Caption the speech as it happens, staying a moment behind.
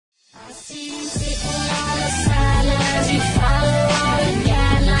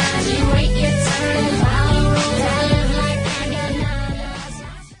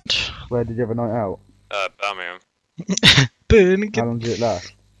where did you have a night out? Birmingham. How long did it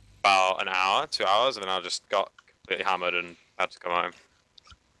last? About an hour, 2 hours, and then I just got completely hammered and had to come home.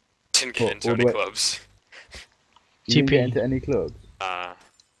 Didn't get into any clubs. You didn't get into any clubs?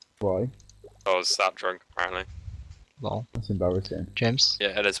 Why? I was that drunk, apparently. Lol. That's embarrassing. James?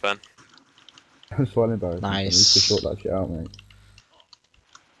 Yeah, it is, Ben. That's quite embarrassing. Nice. You need to sort that shit out, mate.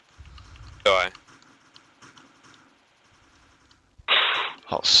 Do I?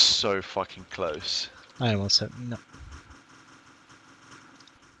 That was so fucking close. I almost said no.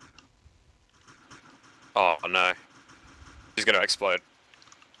 Oh no. She's gonna explode.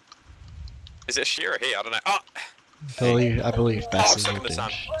 Is it she or he? I don't know. Ah! I believe Oh, Bess I'm is stuck your in the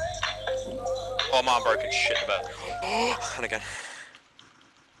sand. douche. Oh, my arm broke and shit about. And again.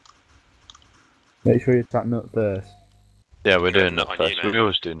 Make sure you attack nut first. Yeah, we're doing nut that on you, first. mate. We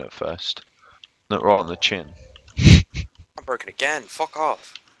always do that first. Nut right on the chin. I'm broken again. Fuck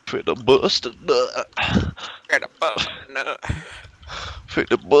off. Fit the busted nut. Get a butt. No. Fit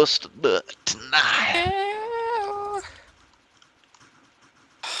the busted nut tonight.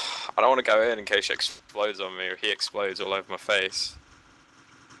 I don't want to go in case she explodes on me or he explodes all over my face.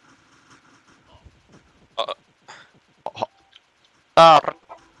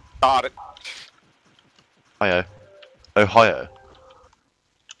 Got it. Ohio. Ohio.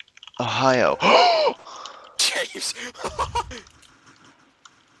 Ohio. James.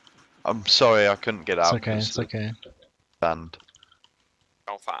 I'm sorry, I couldn't get out. It's okay, it's okay. Band.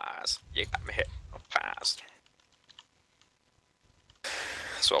 Go fast. You got me hit. Go fast.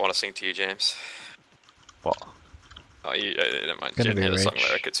 That's what I want to sing to you, James. What? Oh, you don't mind. Gonna Didn't be hear the song rich.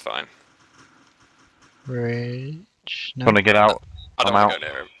 lyric. It's fine. Rage. No. Wanna get out? I don't I'm want to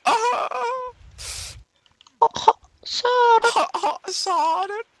out. go near him.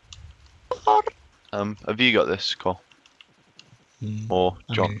 Have you got this, Cole? Or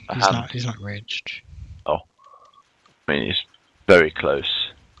I John? mean, A he's hand? not raged. I mean, he's very close.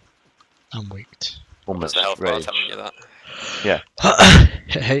 I'm weaked. What's Almost the health bar rage. telling you that? Yeah.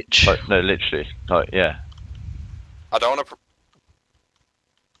 H. Like, no, literally. Like, yeah. I don't want to.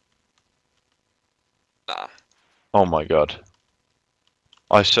 Nah. Oh my god.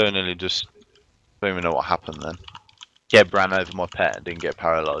 I so nearly just don't even know what happened then. Geb ran over my pet and didn't get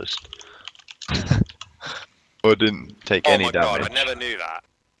paralysed. Or didn't take Oh any my damage. god, I never knew that.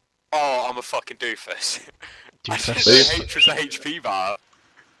 Oh, I'm a fucking doofus. I Doofus. didn't know H was the HP bar.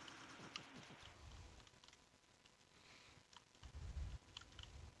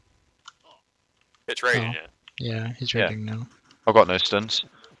 It's raging, Oh. Yeah, he's raging now. I've got no stuns.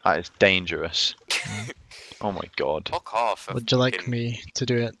 That is dangerous. Oh my god. Fuck off. Would you like me to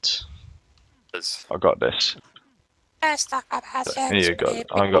do it? I got this. Here you go.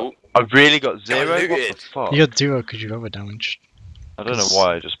 Ooh. I've really got zero? What the Diluted. fuck? You got duo because you've overdamaged. I don't know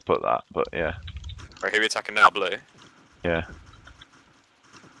why I just put that, but yeah. Right, who are we attacking now? Blue? Yeah.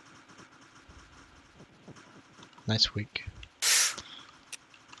 Nice week.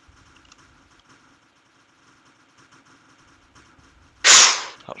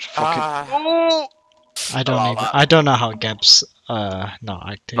 That was fucking... I don't know how Gab's not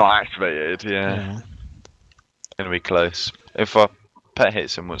active. Not activated, yeah. Yeah. Gonna be close. If I pet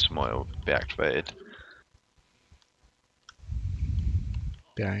hits him once more, it'll be activated.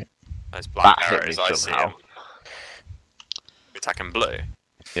 Be alright. Those black That hit me arrows, I see somehow. them. We're attacking blue?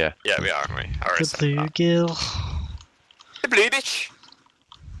 Yeah. Yeah, we are, aren't we? I already The said blue that. gill. The blue bitch!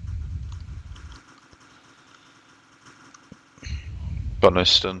 Got no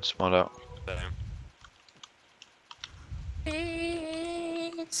stuns, mind out.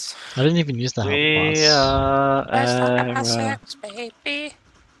 I didn't even use the health We bars. are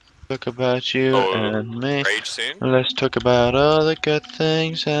talk about you and me. Rage soon? Let's talk about all the good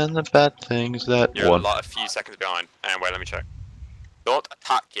things and the bad things that You're won. a few seconds behind. And wait, let me check. Don't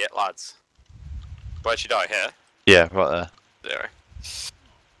attack yet, lads. Where'd she die? Here? Yeah, right there. Zero.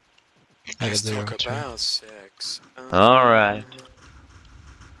 I got Let's zero talk too. about sex. Alright.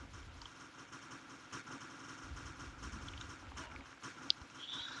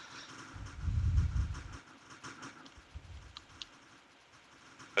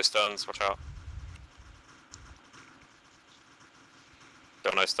 No stuns, watch out.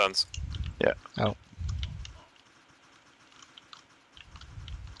 Got no stuns. Yeah. Oh.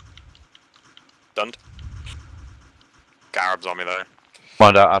 Stunned. Garab's on me though.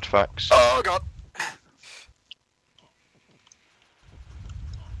 Find out artifacts. Oh god!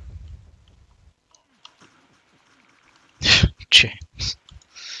 James.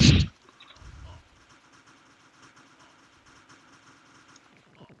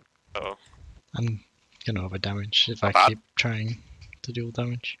 Uh oh. I'm gonna overdamage if Not I bad. keep trying to deal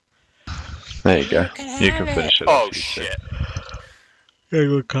damage. There you go. You can finish it. Oh off, you two. shit. Very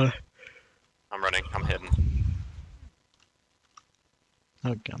good, Connor. I'm running. I'm hidden.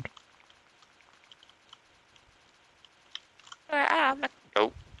 Oh god.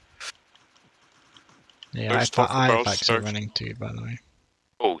 Oh. Yeah, Who's talking I about have accent search? running too, by the way.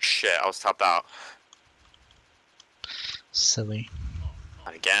 Oh shit, I was tapped out. Silly.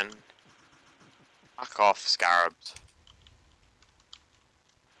 And again. Fuck off, scarabs.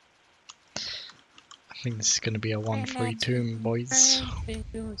 I think this is gonna be a 1-3 tomb, boys.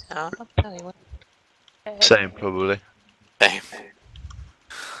 Same, probably. Same.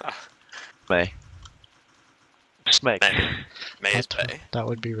 May. Smeg. May is pay. That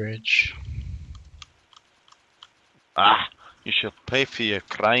would be rich. Ah, you shall pay for your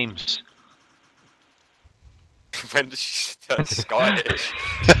crimes. When did she turn Scottish?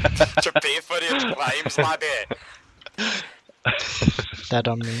 To pay for your crimes, laddie. Dead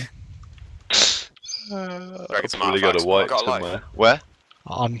on me. Drag it to Probably my got a facts, wipe I got a life. somewhere. Where?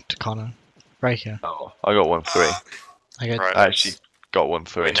 On to Connor. Right here. Oh, I got 1-3. I got Right. I actually got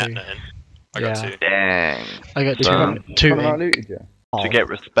 1-3. Wait, two. net in. I got Yeah. two. Dang. I got Burn. two Connor in. outlooted you. To get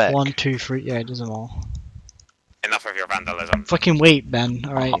respect. 1, 2, 3. Yeah, it doesn't all. Enough of your vandalism. Fucking wait, Ben.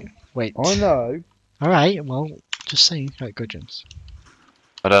 Alright. Wait. I know. Alright, well, just saying. Right, good, James.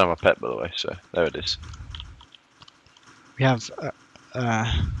 I don't have a pet, by the way, so there it is. We have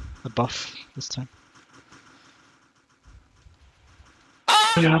a buff this time.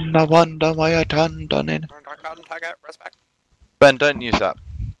 I am the wonder why I turned on it. Target, respect. Ben, don't use that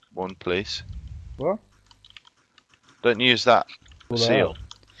one, please. What? Don't use that Well, seal.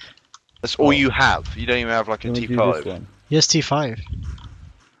 That's all you have. You don't even have like a You wanna do this T5. one? Yes, T5.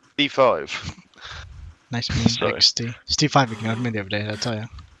 T5. Nice meeting Sorry. XT. T5 ignored me the other day, I tell you.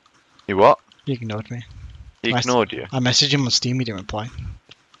 You what? He ignored me. He Nice. ignored you. I messaged him on Steam, he didn't reply.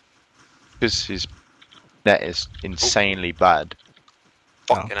 Because his net is insanely bad.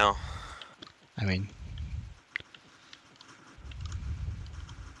 Fucking hell. I mean,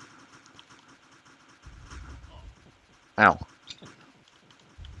 Ow.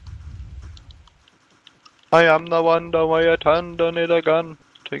 I am the wonder why I turned on it again.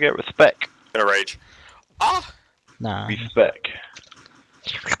 To get respect. Gonna rage. Ah! nah. Respect.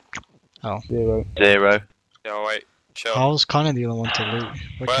 0. 0. Yo, wait. Chill. I was kind of the only one to loot.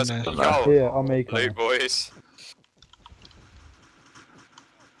 What Where's kind of... Yo, Here, I'll make loot, one. boys.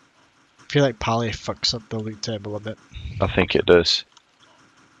 I feel like Pally fucks up the loot table a bit. I think it does.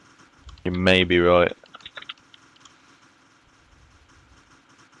 You may be right.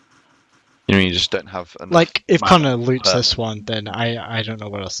 You mean you just don't have enough. Like, if map Connor loots per- this one, then I don't know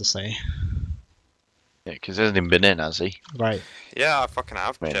what else to say. Yeah, because he hasn't even been in, has he? Right. Yeah, I fucking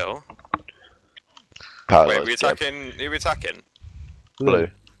have. Man. Chill. Paralysed Wait, we Geb. attacking? Who we attacking? Blue.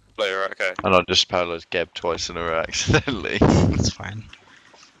 Blue, right, okay. And I just paralysed Geb twice in a row accidentally. That's fine.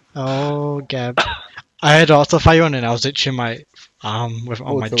 Oh, Gab. I had auto fire on and I was itching my arm with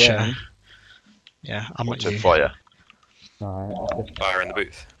on my Auto chair. aim. Yeah, I'm at What's you. a fire? Alright. Fire in the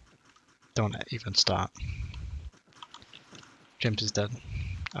booth. Don't even start. James is dead.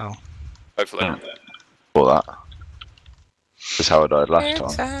 Oh. Hopefully. Yeah. For that. That's how I died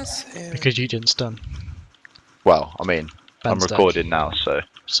last time. Because you didn't stun. Well, I mean, I'm Ben's dead. recording now, so.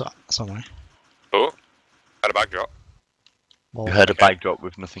 Somewhere. Oh, had a backdrop. Well, You heard a Okay. bag drop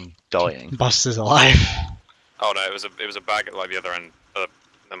with nothing dying. Bust is alive. Oh no, it was a bag at like the other end.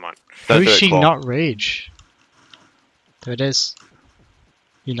 Never mind. How Don't do is it, she Qual. not rage? There it is.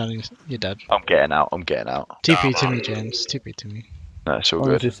 You're dead. I'm getting out, I'm getting out. TP to man. me, James. TP to me. No, it's all Oh,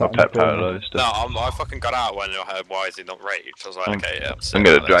 good. just My sat in the pet corner. paralysed. No, I fucking got out when I heard why is he not rage. I was like, okay, yeah. I'm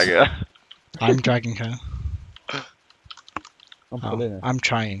gonna drag it. I'm dragging her. I'm Oh, pulling it. I'm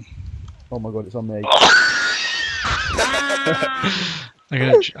trying. Oh my god, it's on me.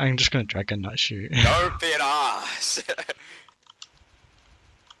 I'm just gonna drag and not shoot. Don't be an ass.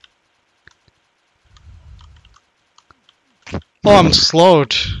 Oh, I'm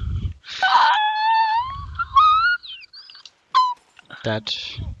slowed. Dead.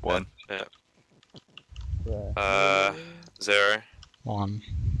 1. Yeah. 0. 1.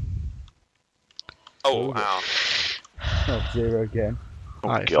 Oh, ow. Oh, 0 again. Oh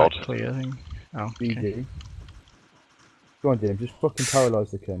Alright, god. clear thing. Oh, okay. BD. Go on, James, just fucking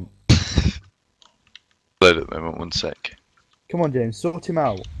paralyse the cunt. Load at the moment, 1 sec. Come on, James, sort him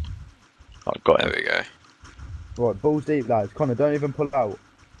out. I got There him. we go. Right, balls deep, lads. Connor, don't even pull out.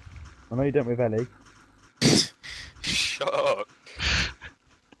 I know you don't with Ellie. Shut up.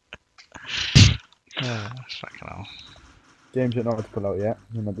 Fucking hell. James didn't know how to pull out yet.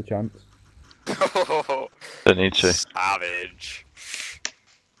 He had the chance. Don't need to. Savage.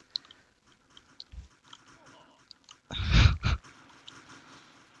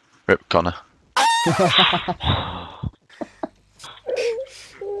 Rip Connor. I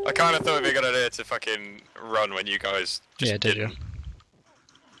kind of thought it'd be a good idea to fucking run when you guys just Yeah, did you? didn't.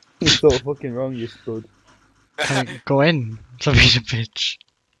 You're so fucking wrong, you spud. Go in. Stop being a bitch.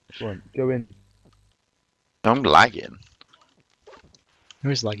 Go on, go in. I'm lagging.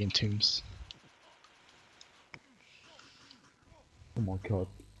 Who's lagging tombs? Oh my god.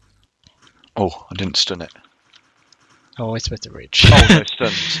 Oh, I didn't stun it. Oh, it's with the rage. Oh, no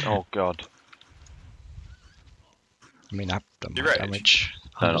stuns. Oh god. I mean, I've done You my rage? damage.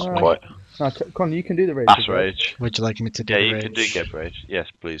 No, not Alright. quite. No, Con, you can do the rage. That's as well. rage. Would you like me to do Yeah, the you rage? can do get rage. Yes,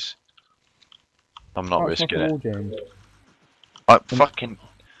 please. I'm not That's risking the it. wall, James. I fucking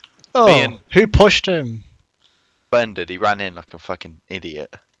Oh, Being- who pushed him? bended. He ran in like a fucking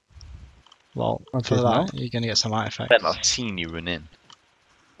idiot. Well, That's for it, that, you're gonna get some artifacts. Ben, I've seen you run in.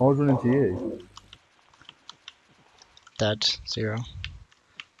 I was running to you. Dead. 0.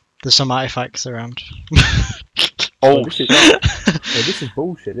 There's some artifacts around. Oh, this is, this is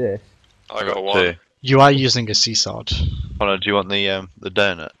bullshit, this. I got two. one. You are using a sea sword. Connor, do you want the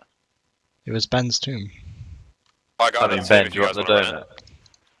donut? It was Ben's tomb. I got I mean, another Ben, two if do you want the guys wanna run donut? it.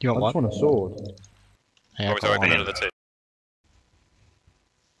 You I want just what? want a sword. Yeah, Want me to go open on. another two?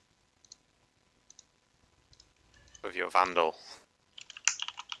 With your vandal.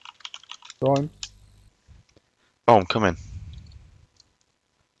 Fine. Oh, I'm coming.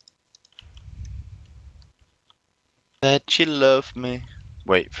 That you love me.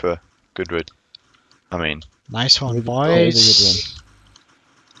 Wait for Goodwood. I mean, Nice one, Really- boys.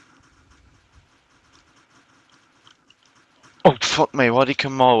 oh fuck me! Why'd he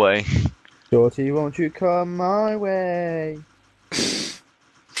come my way? Shorty, won't you come my way?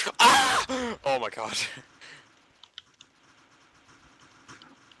 Ah! Oh my god.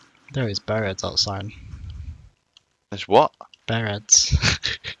 There is bearheads outside. There's what? Bearheads.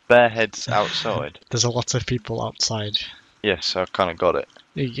 Bare heads outside. There's a lot of people outside. Yes, I kind of got it.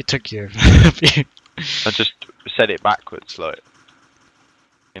 You took your. I just said it backwards, like,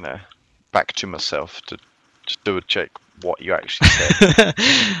 you know, back to myself to just double check what you actually said.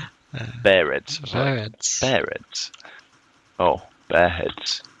 Bare heads. I was like, Bearheads. bare heads. Oh, bare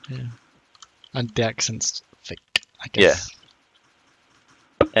heads. And the accent's thick, I guess.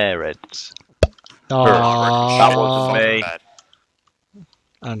 Bare heads. Oh, That wasn't me. Bad.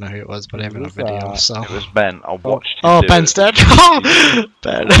 I don't know who it was, but I have it on Who's video, that? so. It was Ben. I watched you Oh, do Ben's it. dead!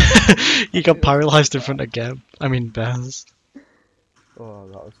 Ben! You got paralysed in front of Gab. I mean, Bez. Oh,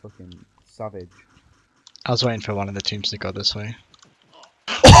 that was fucking savage. I was waiting for one of the teams to go this way.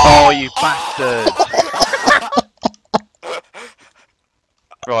 Oh, you bastard!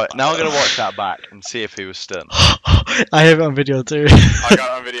 Right, now I'm gonna watch that back and see if he was stunned. I have it on video too. I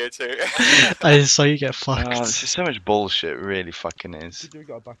got it on video too. I saw you get fucked. Oh, this is so much bullshit, it really fucking is. Did you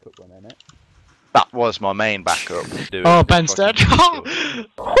got a backup one in it? That was my main backup. doing Oh, the Ben's dead!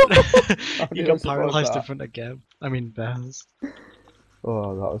 fucking You got paralysed in front of Gab. I mean, Bez.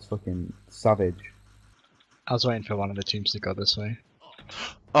 Oh, that was fucking savage. I was waiting for one of the teams to go this way.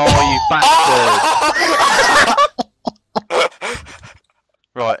 Oh, you bastard!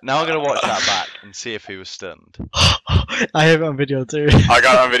 Right, now I'm gonna watch that back and see if he was stunned. I have it on video too. I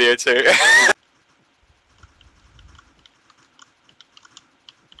got it on video too.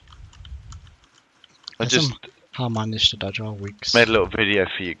 I That's just how I managed to dodge all weeks. made a little video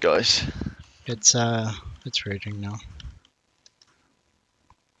for you guys. It's raging now.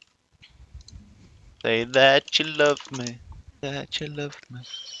 Say that you love me, that you love me.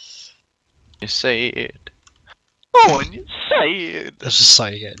 You say it. Oh, and you say it. That's just how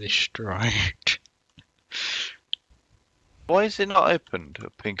you get destroyed. Why is it not opened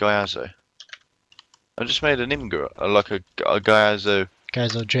up in Gyazo? I just made an Imgur, like a Gyazo.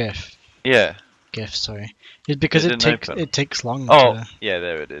 Guys, or GIF. Yeah. GIF, sorry. It's because It it didn't takes open. it takes long Oh, to. yeah,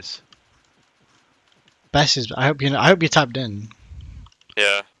 there it is. Best is. I hope you tapped in.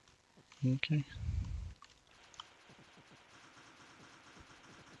 Yeah. Okay.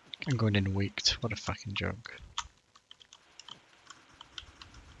 I'm going in weaked. What a fucking joke.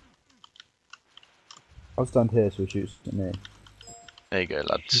 I'll stand here so he shoots at me. There you go, He's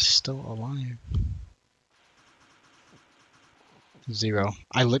lads. still alive. 0.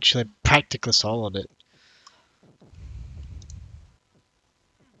 I literally practically soloed it.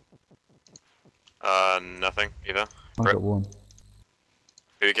 Nothing either. I've Rip. got one.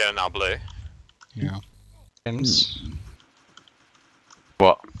 Who you getting now, blue? Yeah. James,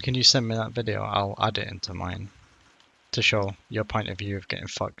 What? can you send me that video? I'll add it into mine to show your point of view of getting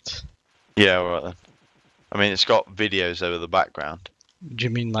fucked. Yeah, alright then. I mean, it's got videos over the background. Do you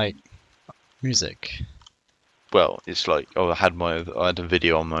mean like music? well, it's like I had a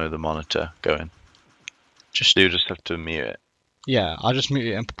video on my other monitor going. Just You just have to mute it. yeah, I'll just mute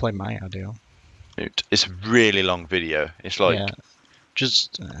it and play my audio. Mute. It's a really long video. It's like Yeah,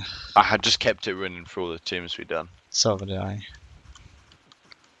 just I had just kept it running for all the teams we'd done. so did I.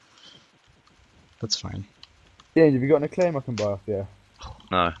 That's fine. James, have you got an acclaim I can buy off you?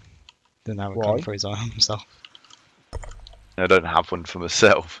 No, Didn't have a Why? gun for his arm himself. I don't have one for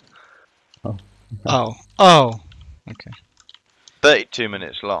myself. Oh, okay. 32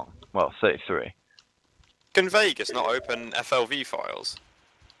 minutes long. Well, 33. Can Vegas not open FLV files?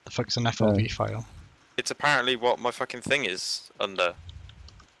 The fuck's an FLV file? It's apparently what my fucking thing is under.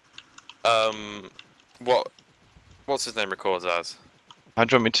 What's his name records as? How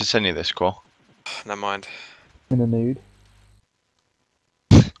do you want me to send you this, Qual? Never mind. In a nude.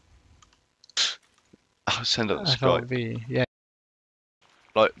 I'll send it on Skype. FLV, yeah.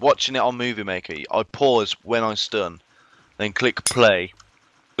 Like watching it on Movie Maker, I pause when I stun, then click play,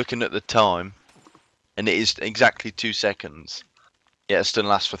 looking at the time, and it is exactly 2 seconds. Yeah, a stun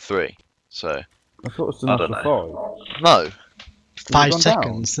lasts for 3. So I thought it was I enough don't for 5. no. 5 gone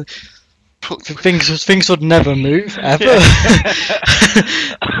seconds. Things would never move ever.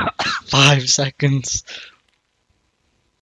 5 seconds.